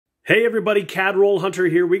Hey everybody, CAD Roll Hunter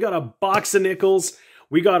here. We got a box of nickels.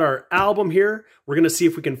 We got our album here. We're going to see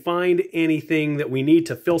if we can find anything that we need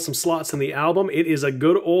to fill some slots in the album. It is a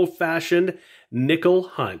good old-fashioned nickel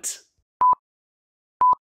hunt.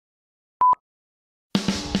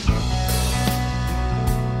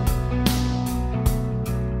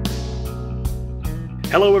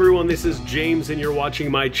 Hello everyone, this is James and you're watching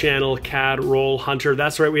my channel, CAD Roll Hunter.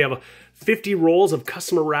 That's right, we have 50 rolls of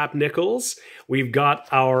customer wrap nickels. We've got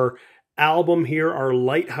our album here, our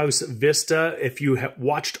Lighthouse Vista. If you have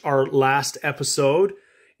watched our last episode,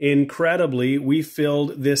 incredibly, we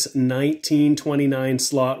filled this 1929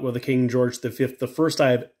 slot with a King George V, the first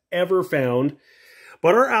I have ever found.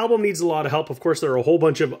 But our album needs a lot of help. Of course, there are a whole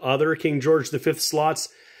bunch of other King George V slots.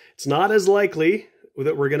 It's not as likely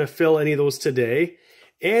that we're going to fill any of those today.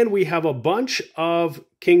 And we have a bunch of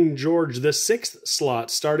King George VI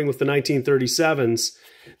slots, starting with the 1937s,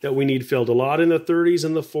 that we need filled. A lot in the 30s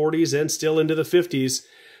and the 40s and still into the 50s.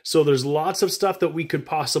 So there's lots of stuff that we could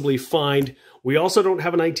possibly find. We also don't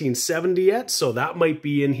have a 1970 yet, so that might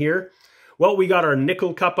be in here. Well, we got our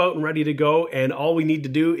nickel cup out and ready to go, and all we need to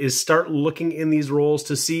do is start looking in these rolls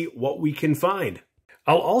to see what we can find.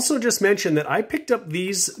 I'll also just mention that I picked up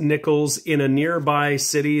these nickels in a nearby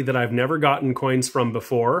city that I've never gotten coins from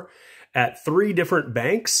before at 3 different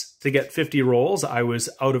banks to get 50 rolls. I was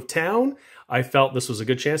out of town. I felt this was a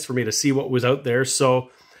good chance for me to see what was out there. So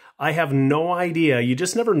I have no idea. You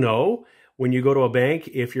just never know when you go to a bank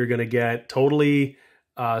if you're going to get totally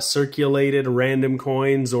circulated random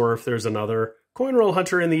coins or if there's another coin roll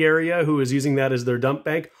hunter in the area who is using that as their dump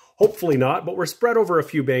bank. Hopefully not, but we're spread over a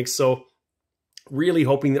few banks, so really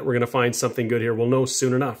hoping that we're going to find something good here. We'll know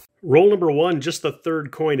soon enough. Roll number 1, just the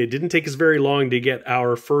 3rd coin. It didn't take us very long to get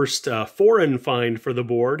our first foreign find for the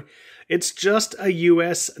board. It's just a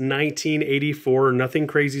US 1984. Nothing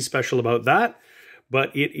crazy special about that,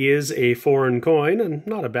 but it is a foreign coin, and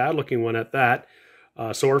not a bad looking one at that.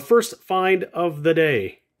 So our first find of the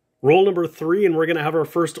day. Roll number 3, and we're going to have our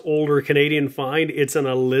first older Canadian find. It's an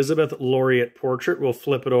Elizabeth Laureate portrait. We'll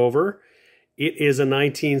flip it over. It is a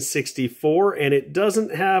 1964, and it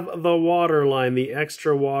doesn't have the waterline, the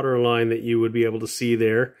extra waterline that you would be able to see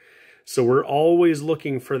there. So we're always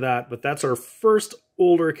looking for that, but that's our first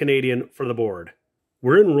older Canadian for the board.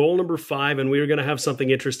 We're in roll number 5, and we're going to have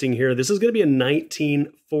something interesting here. This is going to be a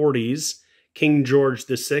 1940s King George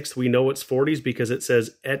VI. We know it's 40s because it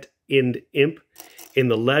says et ind imp in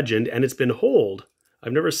the legend, and it's been holed.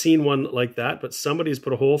 I've never seen one like that, but somebody's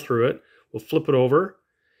put a hole through it. We'll flip it over.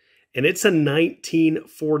 And it's a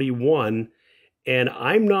 1941, and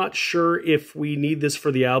I'm not sure if we need this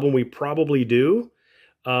for the album. We probably do.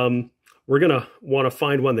 We're going to want to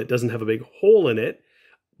find one that doesn't have a big hole in it,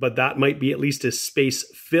 but that might be at least a space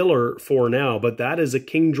filler for now. But that is a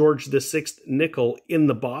King George VI nickel in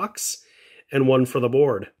the box and one for the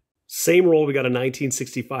board. Same roll, we got a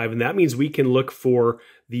 1965, and that means we can look for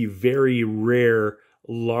the very rare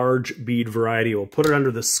large bead variety. We'll put it under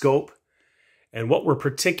the scope. And what we're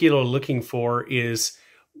particularly looking for is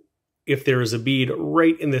if there is a bead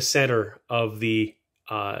right in the center of the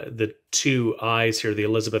 2 eyes here, the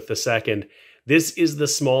Elizabeth II. This is the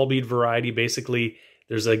small bead variety. Basically,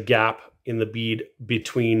 there's a gap in the bead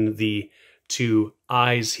between the 2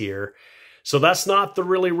 eyes here. So that's not the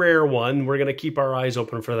really rare one. We're going to keep our eyes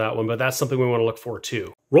open for that one, but that's something we want to look for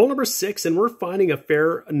too. Roll number 6, and we're finding a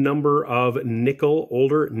fair number of nickel,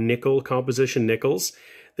 older nickel composition nickels.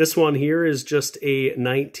 This one here is just a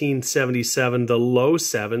 1977, the low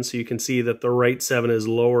 7, so you can see that the right 7 is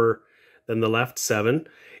lower than the left 7.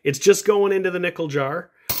 It's just going into the nickel jar,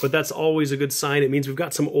 but that's always a good sign. It means we've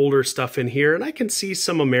got some older stuff in here, and I can see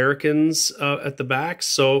some Americans at the back,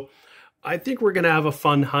 so I think we're going to have a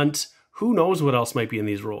fun hunt. Who knows what else might be in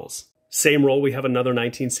these rolls? Same roll, we have another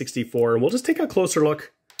 1964, and we'll just take a closer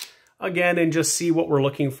look again and just see what we're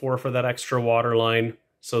looking for that extra water line.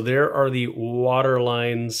 So there are the water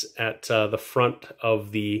lines at the front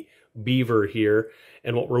of the beaver here.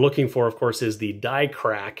 And what we're looking for, of course, is the die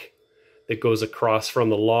crack that goes across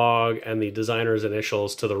from the log and the designer's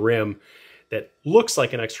initials to the rim that looks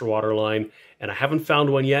like an extra water line. And I haven't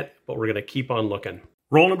found one yet, but we're going to keep on looking.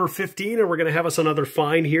 Roll number 15, and we're going to have us another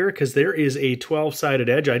find here because there is a 12-sided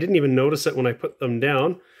edge. I didn't even notice it when I put them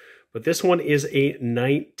down, but this one is a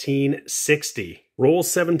 1960. Roll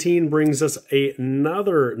 17 brings us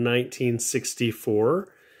another 1964.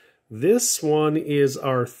 This one is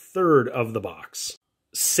our 3rd of the box.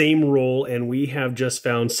 Same roll, and we have just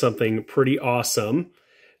found something pretty awesome.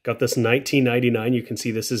 Got this 1999. You can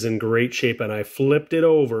see this is in great shape, and I flipped it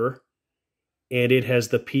over, and it has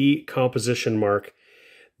the P composition mark.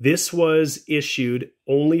 This was issued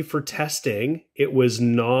only for testing. It was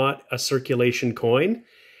not a circulation coin.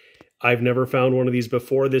 I've never found one of these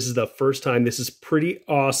before. This is the first time. This is pretty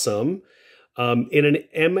awesome. In an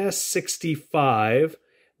MS65,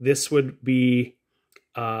 this would be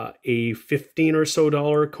a $15 or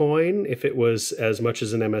so coin. If it was as much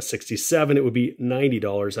as an MS67, it would be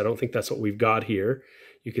 $90. I don't think that's what we've got here.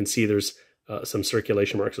 You can see there's some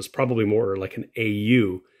circulation marks. It's probably more like an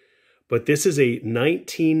AU. But this is a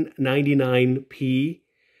 1999p,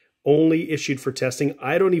 only issued for testing.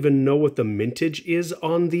 I don't even know what the mintage is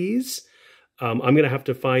on these. I'm going to have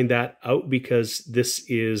to find that out because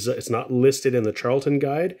it's not listed in the Charlton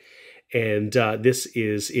guide. And this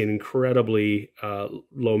is incredibly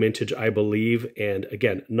low mintage, I believe. And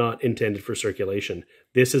again, not intended for circulation.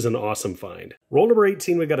 This is an awesome find. Roll number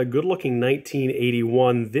 18, we got a good looking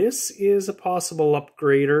 1981. This is a possible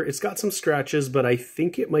upgrader. It's got some scratches, but I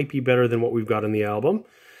think it might be better than what we've got in the album.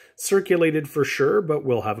 Circulated for sure, but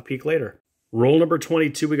we'll have a peek later. Roll number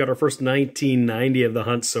 22, we got our first 1990 of the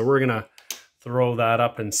hunt. So we're going to throw that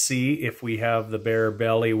up and see if we have the bare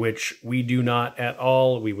belly, which we do not at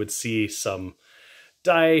all. We would see some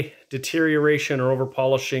dye deterioration or over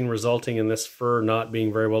polishing, resulting in this fur not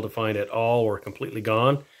being very well defined at all or completely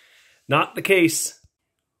gone. Not the case.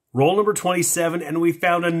 Roll number 27, and we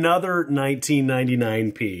found another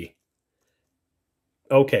 1999p.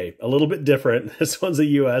 Okay, a little bit different. This one's a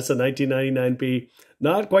US, a 1999p.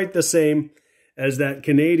 Not quite the same as that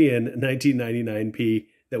Canadian 1999p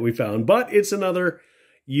that we found, but it's another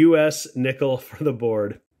US nickel for the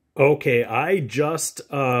board. Okay, I just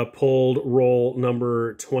pulled roll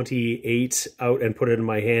number 28 out and put it in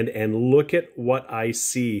my hand, and look at what I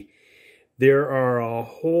see. There are a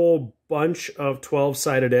whole bunch of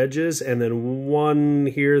 12-sided edges, and then one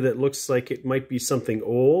here that looks like it might be something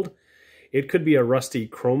old. It could be a rusty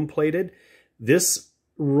chrome-plated. This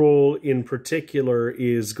roll in particular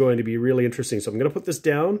is going to be really interesting. So I'm going to put this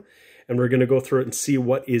down, and we're going to go through it and see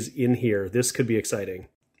what is in here. This could be exciting.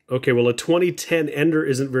 Okay, well, a 2010 Ender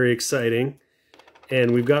isn't very exciting,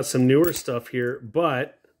 and we've got some newer stuff here,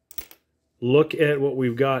 but look at what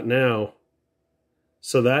we've got now.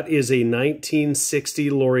 So that is a 1960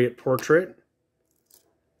 Laureate portrait,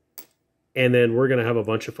 and then we're going to have a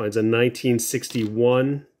bunch of finds. A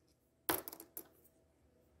 1961,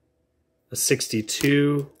 a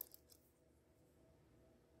 62,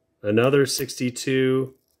 another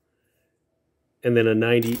 62, and then a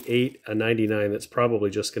 98, a 99. That's probably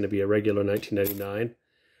just going to be a regular 1999.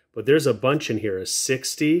 But there's a bunch in here. A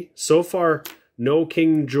 60. So far, no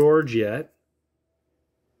King George yet.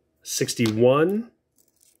 61.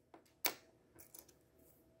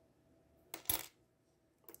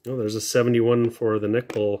 Oh, there's a 71 for the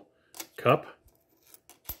nickel cup.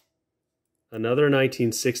 Another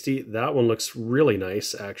 1960. That one looks really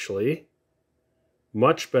nice, actually.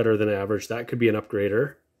 Much better than average. That could be an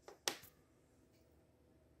upgrader.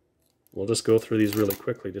 We'll just go through these really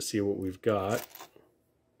quickly to see what we've got.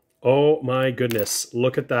 Oh my goodness,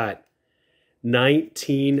 look at that.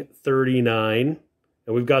 1939,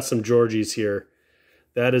 and we've got some Georgies here.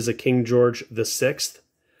 That is a King George VI,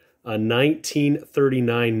 a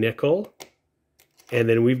 1939 nickel, and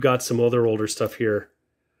then we've got some other older stuff here.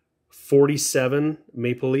 47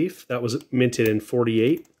 Maple Leaf, that was minted in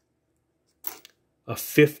 48. A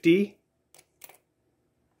 50.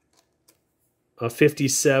 A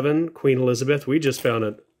 57 Queen Elizabeth. We just found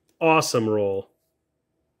an awesome roll.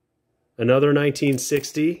 Another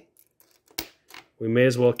 1960. We may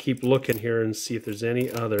as well keep looking here and see if there's any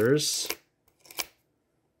others.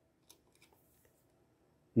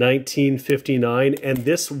 1959, and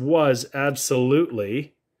this was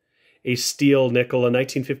absolutely a steel nickel, a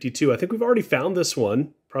 1952. I think we've already found this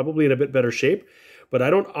one, probably in a bit better shape, but I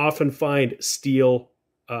don't often find steel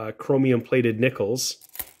chromium-plated nickels.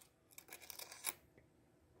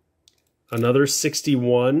 Another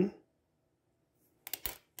 61,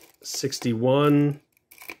 61,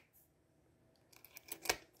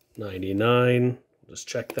 99, just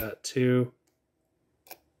check that too.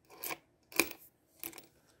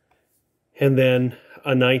 And then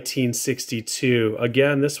a 1962.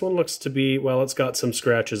 Again, this one looks to be, well, it's got some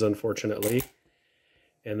scratches, unfortunately.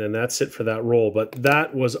 And then that's it for that roll, but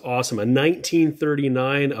that was awesome. A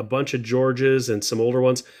 1939, a bunch of Georges and some older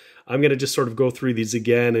ones. I'm going to just sort of go through these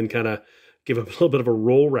again and kind of give a little bit of a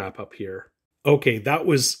roll wrap up here. Okay, that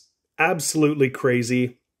was absolutely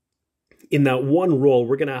crazy. In that one roll,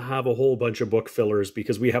 we're going to have a whole bunch of book fillers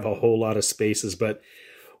because we have a whole lot of spaces, but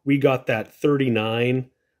we got that 39,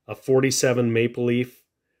 a 47 Maple Leaf.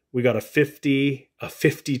 We got a 50, a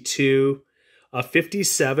 52, a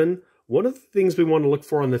 57. One of the things we want to look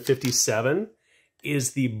for on the 57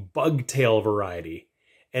 is the bugtail variety.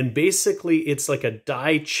 And basically it's like a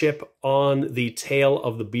dye chip on the tail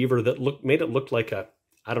of the beaver that made it look like a,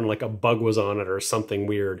 I don't know, like a bug was on it or something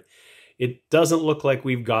weird. It doesn't look like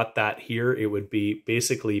we've got that here. It would be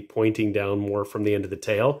basically pointing down more from the end of the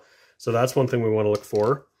tail. So that's one thing we want to look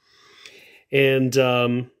for.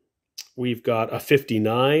 And we've got a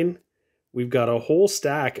 59. We've got a whole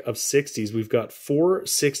stack of 60s. We've got 4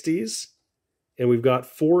 60s, and we've got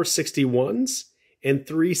 4 61s, and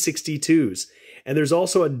 3 62s. And there's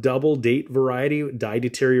also a double date variety, dye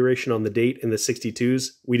deterioration on the date in the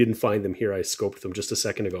 62s. We didn't find them here. I scoped them just a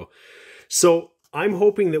second ago. So I'm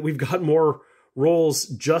hoping that we've got more rolls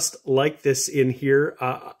just like this in here.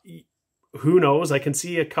 Who knows? I can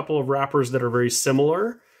see a couple of wrappers that are very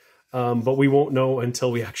similar, but we won't know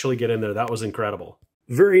until we actually get in there. That was incredible.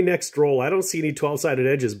 Very next roll, I don't see any 12-sided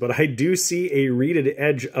edges, but I do see a reeded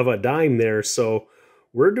edge of a dime there, so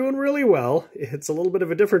we're doing really well. It's a little bit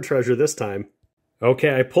of a different treasure this time.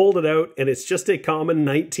 Okay, I pulled it out, and it's just a common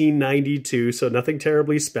 1992, so nothing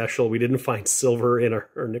terribly special. We didn't find silver in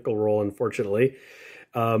our nickel roll, unfortunately,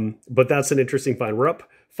 but that's an interesting find. We're up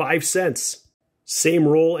 5 cents. Same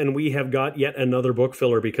roll, and we have got yet another book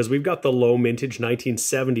filler because we've got the low mintage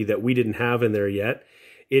 1970 that we didn't have in there yet.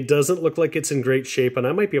 It doesn't look like it's in great shape, and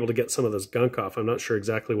I might be able to get some of this gunk off. I'm not sure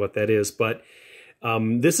exactly what that is, but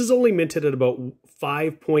this is only minted at about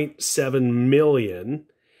 5.7 million,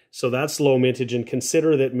 so that's low mintage, and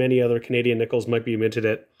consider that many other Canadian nickels might be minted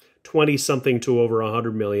at 20-something to over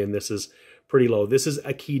 100 million. This is pretty low. This is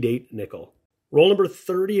a key date nickel. Roll number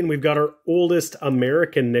 30, and we've got our oldest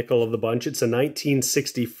American nickel of the bunch. It's a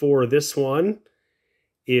 1964. This one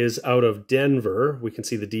is out of Denver. We can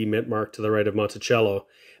see the D mint mark to the right of Monticello.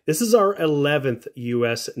 This is our 11th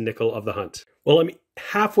U.S. nickel of the hunt. Well, I'm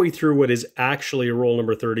halfway through what is actually roll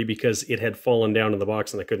number 30 because it had fallen down in the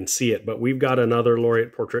box and I couldn't see it, but we've got another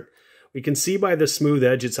laureate portrait. We can see by the smooth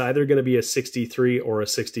edge, it's either going to be a 63 or a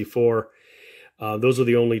 64. Those are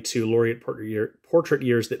the only two laureate portrait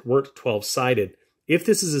years that weren't 12-sided. If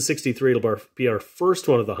this is a 63, it'll be our first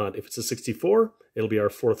one of the hunt. If it's a 64, it'll be our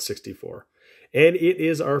fourth 64. And it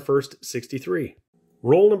is our first 63.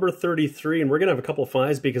 Roll number 33, and we're going to have a couple of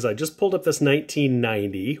finds because I just pulled up this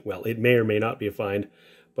 1990. Well, it may or may not be a find,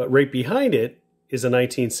 but right behind it is a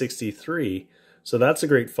 1963. So that's a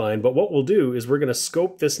great find. But what we'll do is we're going to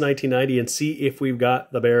scope this 1990 and see if we've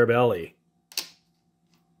got the bare belly.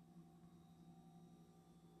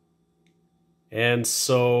 And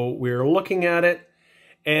so we're looking at it,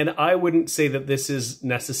 and I wouldn't say that this is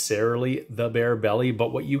necessarily the bare belly,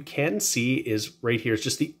 but what you can see is right here is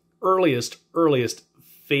just the earliest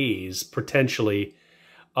phase, potentially,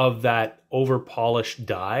 of that over-polished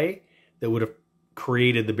dye that would have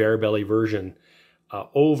created the bare belly version.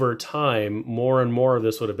 Over time, more and more of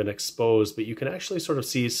this would have been exposed, but you can actually sort of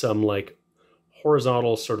see some like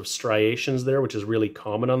horizontal sort of striations there, which is really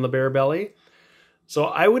common on the bare belly. So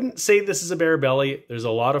I wouldn't say this is a bare belly. There's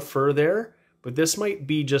a lot of fur there, but this might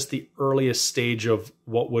be just the earliest stage of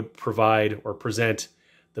what would provide or present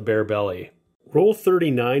the bare belly. Roll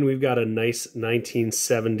 39, we've got a nice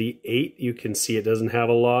 1978. You can see it doesn't have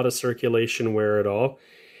a lot of circulation wear at all.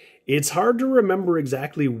 It's hard to remember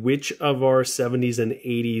exactly which of our 70s and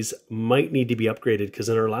 80s might need to be upgraded because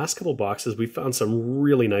in our last couple boxes, we found some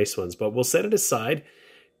really nice ones, but we'll set it aside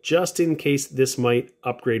just in case this might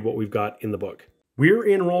upgrade what we've got in the book. We're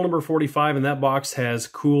in roll number 45, and that box has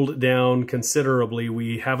cooled down considerably.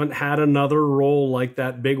 We haven't had another roll like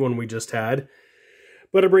that big one we just had.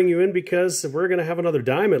 But I bring you in because we're going to have another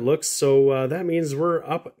dime, it looks. So that means we're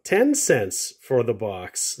up 10 cents for the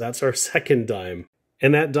box. That's our second dime.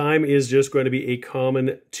 And that dime is just going to be a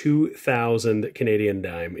common 2000 Canadian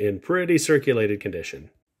dime in pretty circulated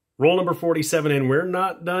condition. Roll number 47, and we're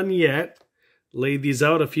not done yet. Laid these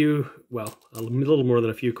out a little more than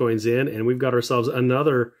a few coins in, and we've got ourselves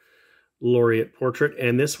another laureate portrait,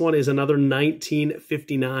 and this one is another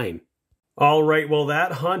 1959. All right, well,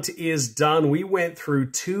 that hunt is done. We went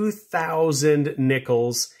through 2,000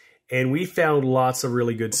 nickels, and we found lots of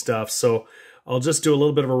really good stuff. So I'll just do a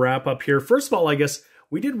little bit of a wrap up here. First of all, I guess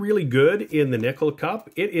we did really good in the nickel cup.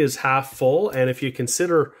 It is half full, and if you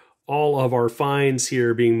consider all of our finds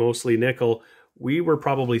here being mostly nickel, we were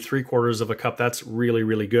probably 3/4 of a cup. That's really,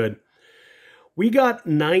 really good. We got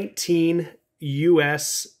 19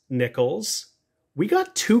 US nickels. We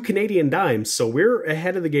got 2 Canadian dimes, so we're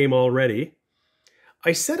ahead of the game already.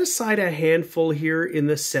 I set aside a handful here in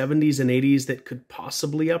the 70s and 80s that could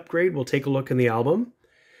possibly upgrade. We'll take a look in the album.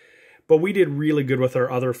 But we did really good with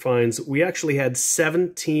our other finds. We actually had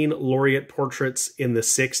 17 laureate portraits in the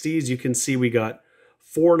 60s. You can see we got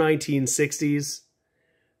 4 1960s,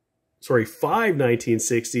 5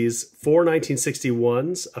 1960s, 4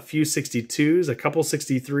 1961s, a few 62s, a couple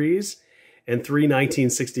 63s, and 3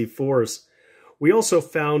 1964s. We also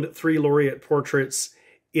found 3 laureate portraits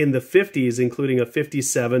in the 50s, including a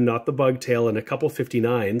 57, not the bugtail, and a couple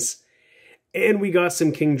 59s. And we got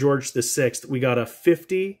some King George VI. We got a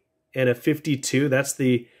 50 and a 52. That's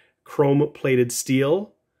the chrome-plated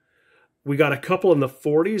steel. We got a couple in the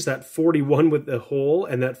 40s, that 41 with the hole,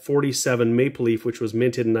 and that 47 maple leaf, which was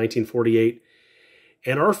minted in 1948.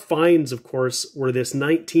 And our finds, of course, were this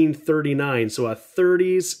 1939, so a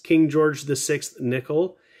 30s King George VI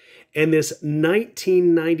nickel, and this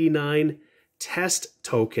 1999 test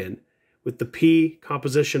token with the P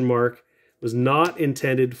composition mark. Was not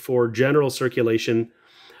intended for general circulation.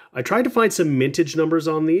 I tried to find some mintage numbers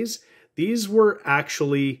on these. These were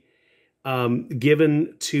actually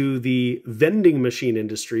given to the vending machine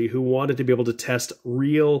industry who wanted to be able to test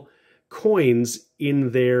real coins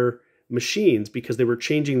in their machines because they were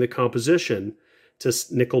changing the composition to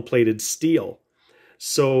nickel-plated steel.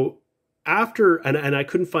 So after, and I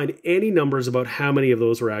couldn't find any numbers about how many of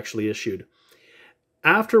those were actually issued.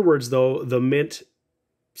 Afterwards, though, the mint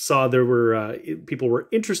saw there were people were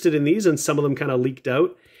interested in these, and some of them kind of leaked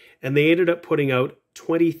out, and they ended up putting out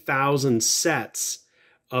 20,000 sets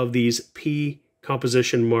of these P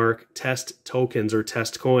composition mark test tokens or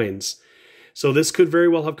test coins. So this could very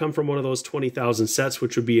well have come from one of those 20,000 sets,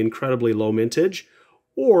 which would be incredibly low mintage,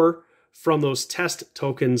 or from those test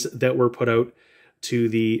tokens that were put out to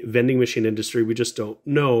the vending machine industry. We just don't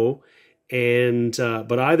know. And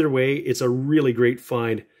but either way, it's a really great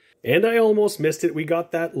find. And I almost missed it. We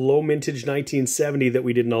got that low mintage 1970 that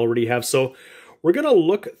we didn't already have. So we're going to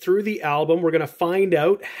look through the album. We're going to find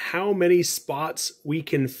out how many spots we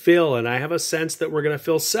can fill. And I have a sense that we're going to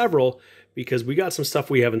fill several because we got some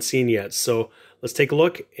stuff we haven't seen yet. So let's take a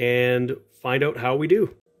look and find out how we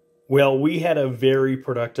do. Well, we had a very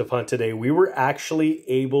productive hunt today. We were actually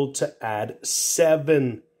able to add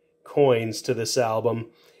 7 coins to this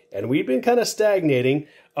album. And we've been kind of stagnating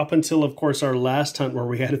up until, of course, our last hunt where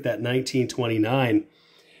we added that 1929.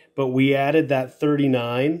 But we added that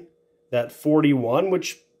 39, that 41,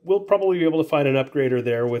 which we'll probably be able to find an upgrader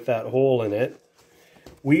there with that hole in it.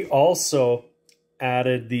 We also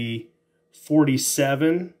added the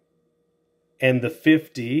 47 and the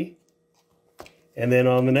 50. And then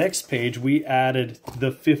on the next page, we added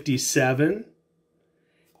the 57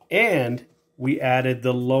 and we added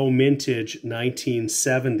the low mintage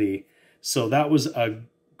 1970. So that was a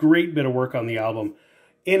great bit of work on the album.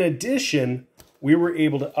 In addition, we were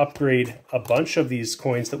able to upgrade a bunch of these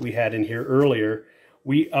coins that we had in here earlier.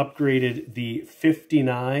 We upgraded the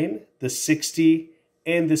 59, the 60,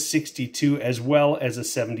 and the 62, as well as a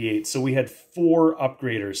 78. So we had 4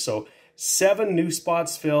 upgraders. So 7 new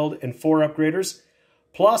spots filled and 4 upgraders.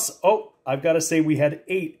 Plus, oh, I've got to say we had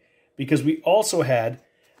 8 because we also had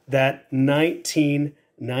that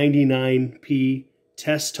 1999p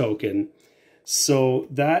test token. So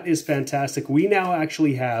that is fantastic. We now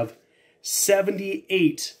actually have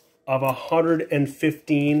 78 of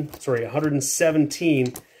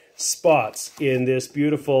 117 spots in this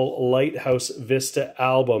beautiful Lighthouse Vista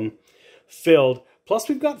album filled. Plus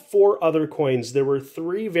we've got 4 other coins. There were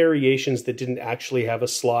 3 variations that didn't actually have a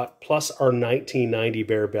slot, plus our 1990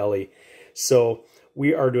 bare belly. So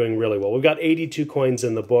we are doing really well. We've got 82 coins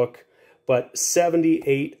in the book, but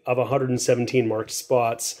 78 of 117 marked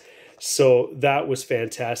spots. So that was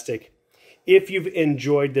fantastic. If you've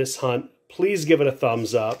enjoyed this hunt, please give it a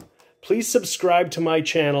thumbs up. Please subscribe to my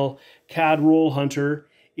channel, CAD Roll Hunter.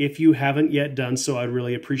 If you haven't yet done so, I'd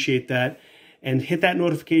really appreciate that. And hit that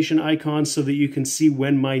notification icon so that you can see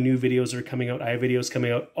when my new videos are coming out. I have videos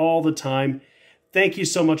coming out all the time. Thank you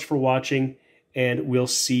so much for watching, and we'll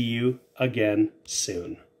see you again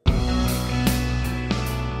soon.